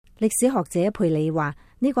歷史學者佩里話：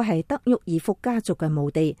呢個係德沃爾福家族嘅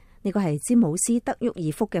墓地，呢個係詹姆斯德沃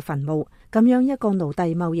爾福嘅墳墓。咁樣一個奴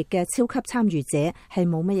隸貿易嘅超級參與者係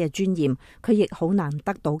冇乜嘢尊嚴，佢亦好難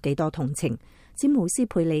得到幾多同情。詹姆斯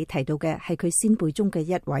佩里提到嘅係佢先輩中嘅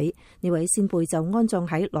一位，呢位先輩就安葬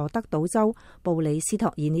喺羅德島州布里斯托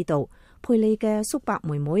爾呢度。佩里嘅叔伯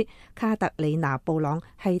妹妹卡特里娜布朗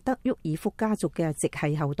係德沃爾福家族嘅直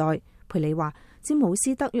系後代。佩里話：詹姆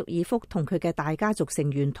斯德沃爾福同佢嘅大家族成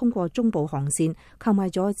員通過中部航線購買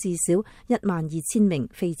咗至少12000名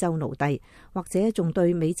非洲奴隸，或者仲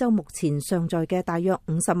對美洲目前尚在嘅大約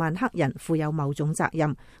50萬黑人負有某種責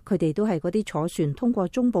任。佢哋都係嗰啲坐船通過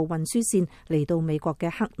中部運輸線嚟到美國嘅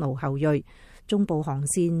黑奴後裔。中部航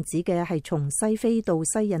線指嘅係從西非到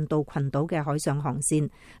西印度群島嘅海上航線。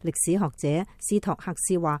歷史學者斯托克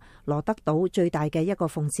斯話：羅德島最大嘅一個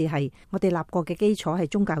諷刺係，我哋立國嘅基礎係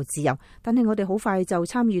宗教自由，但係我哋好快就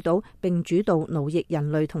參與到並主導奴役人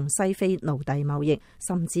類同西非奴隸貿易，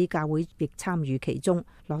甚至教會亦參與其中。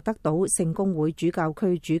羅德島聖公會主教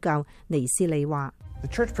區主教尼斯利話：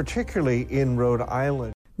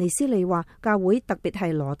尼斯利話，教會特別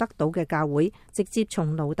係羅德島嘅教會直接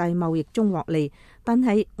從奴隸貿易中獲利，但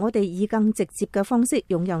係我哋以更直接嘅方式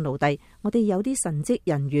擁有奴隸。我哋有啲神職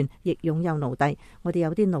人員亦擁有奴隸，我哋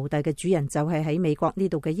有啲奴隸嘅主人就係喺美國呢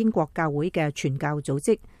度嘅英國教會嘅傳教組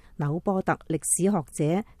織。紐波特歷史學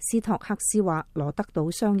者斯托克斯話：羅德島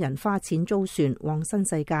商人花錢租船往新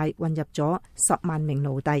世界運入咗10萬名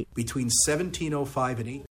奴隸。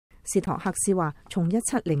斯托克斯話：從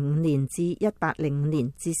1705年至1805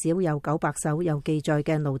年，至少有900艘有記載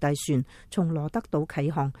嘅奴隸船從羅德島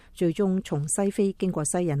啟航，最終從西非經過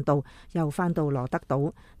西印度，又返到羅德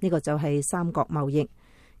島。呢個就係三角貿易。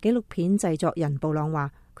紀錄片製作人布朗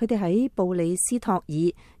話：佢哋喺布里斯托爾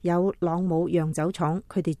有朗姆釀酒廠，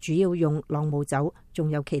佢哋主要用朗姆酒，仲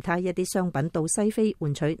有其他一啲商品到西非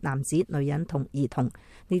換取男子、女人同兒童。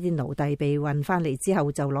呢啲奴隸被運翻嚟之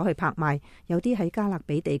後就攞去拍賣，有啲喺加勒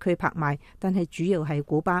比地區拍賣，但係主要係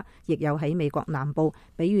古巴，亦有喺美國南部，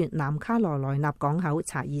比如南卡羅來納港口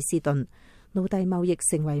查爾斯頓。奴隸貿易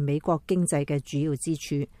成為美國經濟嘅主要支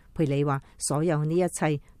柱。佩里話：所有呢一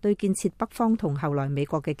切對建設北方同後來美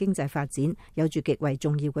國嘅經濟發展有住極為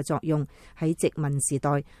重要嘅作用。喺殖民時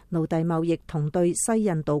代，奴隸貿易同對西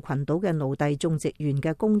印度群島嘅奴隸種植園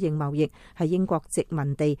嘅供應貿易係英國殖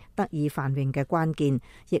民地得以繁榮嘅關鍵，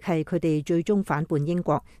亦係佢哋最終反叛英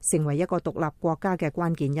國成為一個獨立國家嘅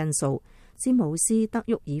關鍵因素。詹姆斯德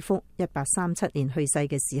沃爾福1837年去世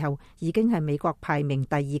嘅時候，已經係美國排名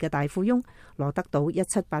第2嘅大富翁。羅德島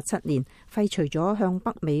1787年廢除咗向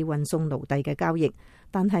北美運送奴隸嘅交易，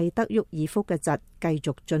但係德沃爾福嘅侄繼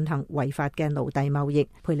續進行違法嘅奴隸貿易。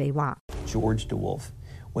佩里話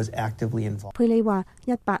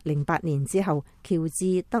1808年之後，喬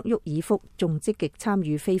治德沃爾福仲積極參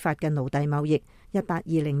與非法嘅奴隸貿易。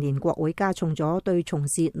1820年國會加重咗對從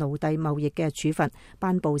事奴隸貿易嘅處罰，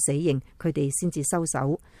頒布死刑，佢哋先至收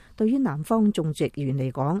手。對於南方種植園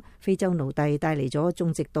嚟講，非洲奴隸帶嚟咗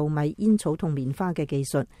種植稻米、煙草同棉花嘅技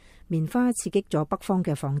術，棉花刺激咗北方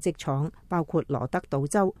嘅紡織廠，包括羅德島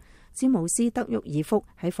州。詹姆斯德沃爾福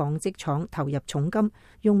喺紡織廠投入重金，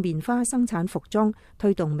用棉花生產服裝，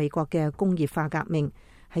推動美國嘅工業化革命。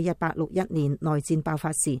喺1861年內戰爆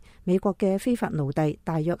發時，美國嘅非法奴隸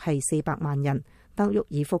大約係400萬人。德沃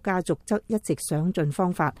爾福家族則一直想盡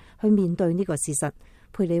方法去面對呢個事實。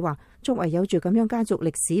佩里話：作為有住咁樣家族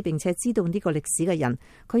歷史並且知道呢個歷史嘅人，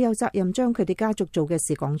佢有責任將佢哋家族做嘅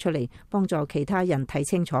事講出嚟，幫助其他人睇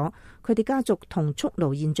清楚佢哋家族同蓄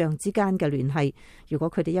奴現象之間嘅聯繫。如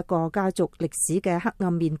果佢哋一個家族歷史嘅黑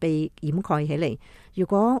暗面被掩蓋起嚟，如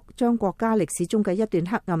果將國家歷史中嘅一段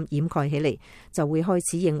黑暗掩蓋起嚟，就會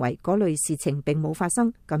開始認為嗰類事情並冇發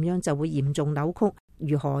生，咁樣就會嚴重扭曲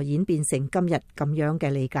如何演變成今日咁樣嘅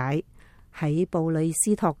理解。喺布里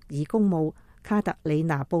斯托爾公墓，卡特里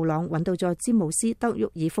娜布朗揾到咗詹姆斯德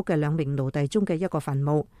沃爾福嘅2名奴隸中嘅一個墳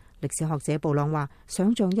墓。歷史學者布朗話：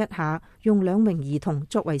想象一下，用2名兒童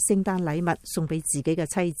作為聖誕禮物送俾自己嘅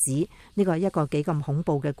妻子，呢個係一個幾咁恐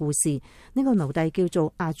怖嘅故事。呢個奴隸叫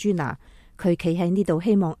做阿朱娜，佢企喺呢度，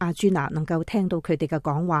希望阿朱娜能夠聽到佢哋嘅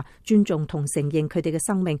講話，尊重同承認佢哋嘅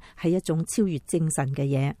生命係一種超越精神嘅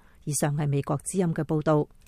嘢。以上係美國之音嘅報道。